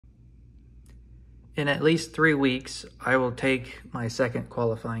in at least 3 weeks, I will take my second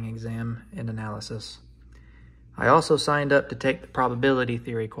qualifying exam in analysis. I also signed up to take the probability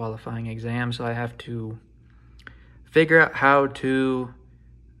theory qualifying exam, so I have to figure out how to,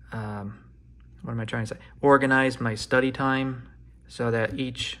 organize my study time so that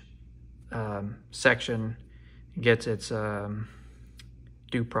each section gets its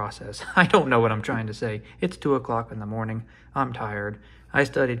due process. I don't know what I'm trying to say. It's 2 o'clock in the morning. I'm tired. I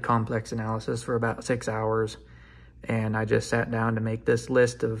studied complex analysis for about 6 hours, and I just sat down to make this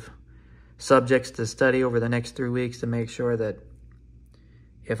list of subjects to study over the next 3 weeks to make sure that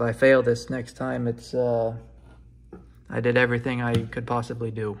if I fail this next time, it's I did everything I could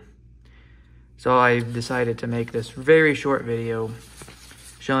possibly do. So I decided to make this very short video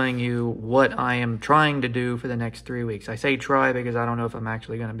showing you what I am trying to do for the next 3 weeks. I say try because I don't know if I'm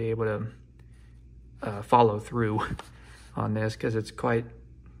actually going to be able to follow through on this, because it's quite,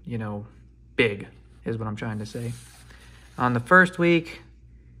 big, is what I'm trying to say. On the first week,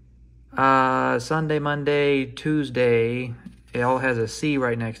 Sunday, Monday, Tuesday, it all has a C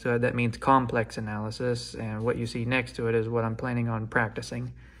right next to it. That means complex analysis, and what you see next to it is what I'm planning on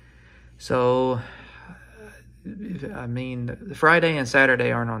practicing. So, Friday and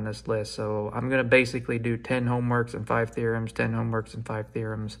Saturday aren't on this list, so I'm going to basically do 10 homeworks and 5 theorems, 10 homeworks and 5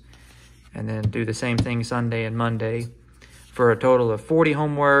 theorems, and then do the same thing Sunday and Monday for a total of 40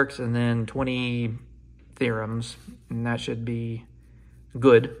 homeworks and then 20 theorems, and that should be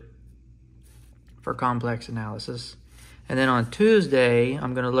good for complex analysis. And then on Tuesday,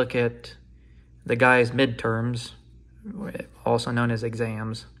 I'm going to look at the guys' midterms, also known as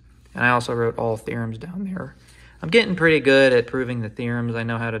exams. And I also wrote all theorems down there. I'm getting pretty good at proving the theorems. I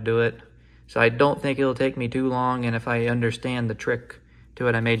know how to do it. So I don't think it'll take me too long. And if I understand the trick to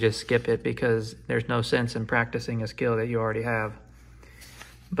it, I may just skip it, because there's no sense in practicing a skill that you already have.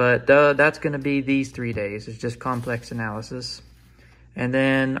 But that's going to be these 3 days. It's just complex analysis. And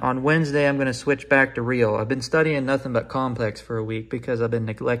then on Wednesday, I'm going to switch back to real. I've been studying nothing but complex for a week because I've been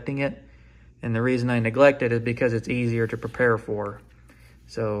neglecting it. And the reason I neglect it is because it's easier to prepare for.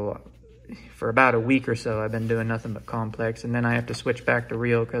 So for about a week or so, I've been doing nothing but complex. And then I have to switch back to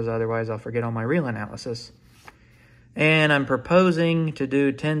real because otherwise I'll forget all my real analysis. And I'm proposing to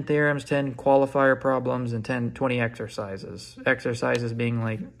do 10 theorems, 10 qualifier problems, and 20 exercises. Exercises being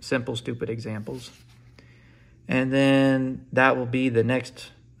like simple, stupid examples. And then that will be the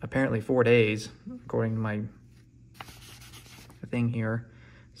next, apparently 4 days, according to my thing here.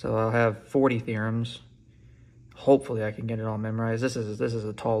 So I'll have 40 theorems. Hopefully I can get it all memorized. This is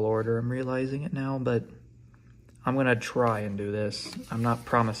a tall order. I'm realizing it now, but I'm going to try and do this. I'm not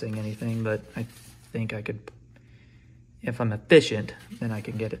promising anything, but I think I could, if I'm efficient, then I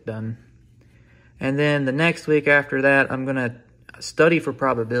can get it done. And then the next week after that, I'm going to study for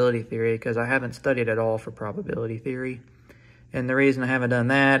probability theory, because I haven't studied at all for probability theory. And the reason I haven't done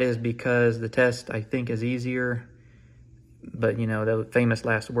that is because the test, I think, is easier. But, the famous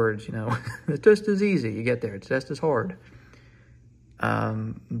last words, the test is easy. You get there. The test is hard.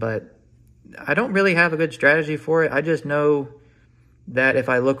 But I don't really have a good strategy for it. I just know that if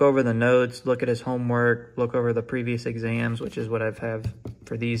I look over the notes, look at his homework, look over the previous exams, which is what I've had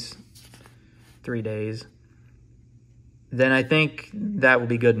for these 3 days, then I think that will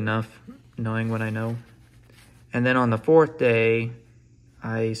be good enough, knowing what I know. And then on the 4th day,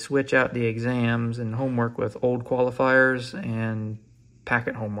 I switch out the exams and homework with old qualifiers and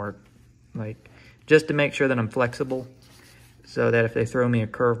packet homework, just to make sure that I'm flexible, so that if they throw me a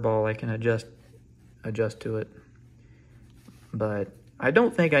curveball, I can adjust to it. But I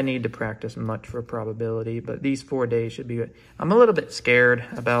don't think I need to practice much for probability, but these 4 days should be good. I'm a little bit scared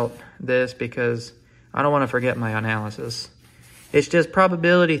about this because I don't want to forget my analysis. It's just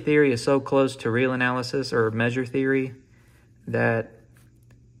probability theory is so close to real analysis or measure theory that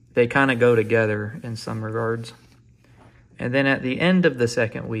they kind of go together in some regards. And then at the end of the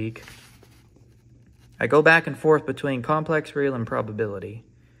second week, I go back and forth between complex, real, and probability.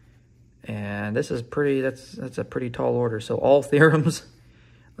 And this is that's a pretty tall order. So all theorems,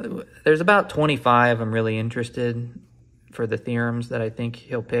 there's about 25 I'm really interested for the theorems that I think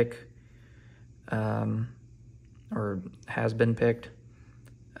he'll pick, or has been picked.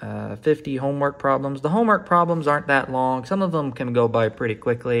 50 homework problems. The homework problems aren't that long. Some of them can go by pretty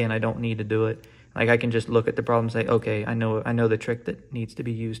quickly and I don't need to do it. I can just look at the problem and say, okay, I know the trick that needs to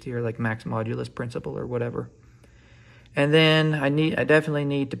be used here, like max modulus principle or whatever. And then I definitely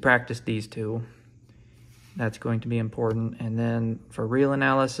need to practice these 2. That's going to be important. And then for real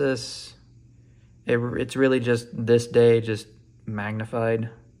analysis, it's really just this day, just magnified.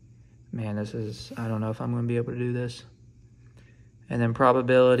 Man, I don't know if I'm going to be able to do this. And then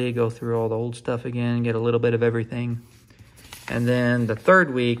probability, go through all the old stuff again, get a little bit of everything. And then the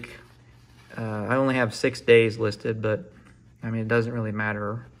third week, I only have 6 days listed, but I mean, it doesn't really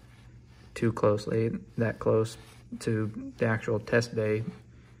matter too closely, that close to the actual test day.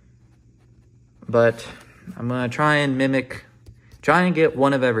 But I'm gonna try and get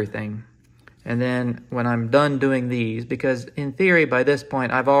one of everything. And then when I'm done doing these, because in theory, by this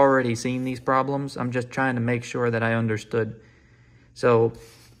point, I've already seen these problems. I'm just trying to make sure that I understood. So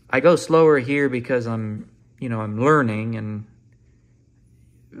I go slower here because I'm learning and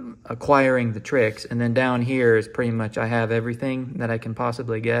acquiring the tricks. And then down here is pretty much I have everything that I can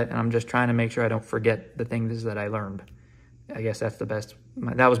possibly get. And I'm just trying to make sure I don't forget the things that I learned. I guess that's the best.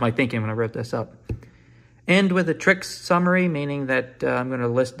 That was my thinking when I wrote this up. End with a tricks summary, meaning that I'm going to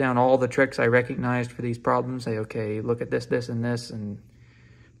list down all the tricks I recognized for these problems. Say, okay, look at this, this, and this. And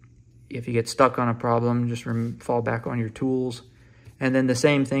if you get stuck on a problem, just fall back on your tools. And then the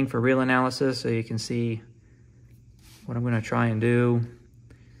same thing for real analysis, so you can see what I'm going to try and do.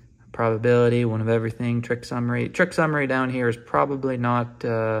 Probability, one of everything, trick summary. Trick summary down here is probably not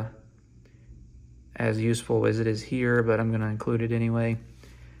as useful as it is here, but I'm going to include it anyway.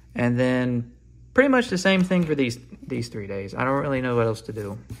 And then pretty much the same thing for these 3 days. I don't really know what else to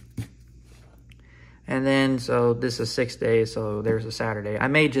do. And then, so this is 6 days, so there's a Saturday. I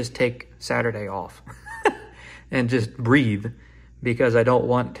may just take Saturday off and just breathe because I don't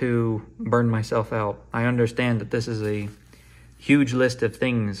want to burn myself out. I understand that this is a huge list of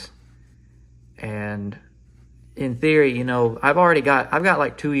things. And in theory, I've got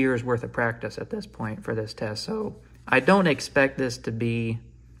like 2 years worth of practice at this point for this test. So I don't expect this to be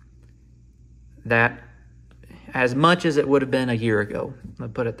that as much as it would have been a year ago.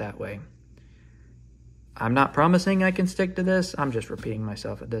 Let's put it that way. I'm not promising I can stick to this. I'm just repeating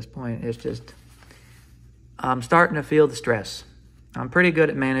myself at this point. It's just, I'm starting to feel the stress. I'm pretty good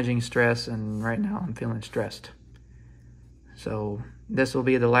at managing stress, and right now I'm feeling stressed. So this will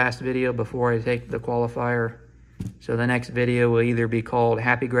be the last video before I take the qualifier. So the next video will either be called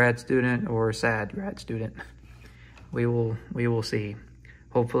Happy Grad Student or Sad Grad Student. We will see.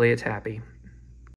 Hopefully it's happy.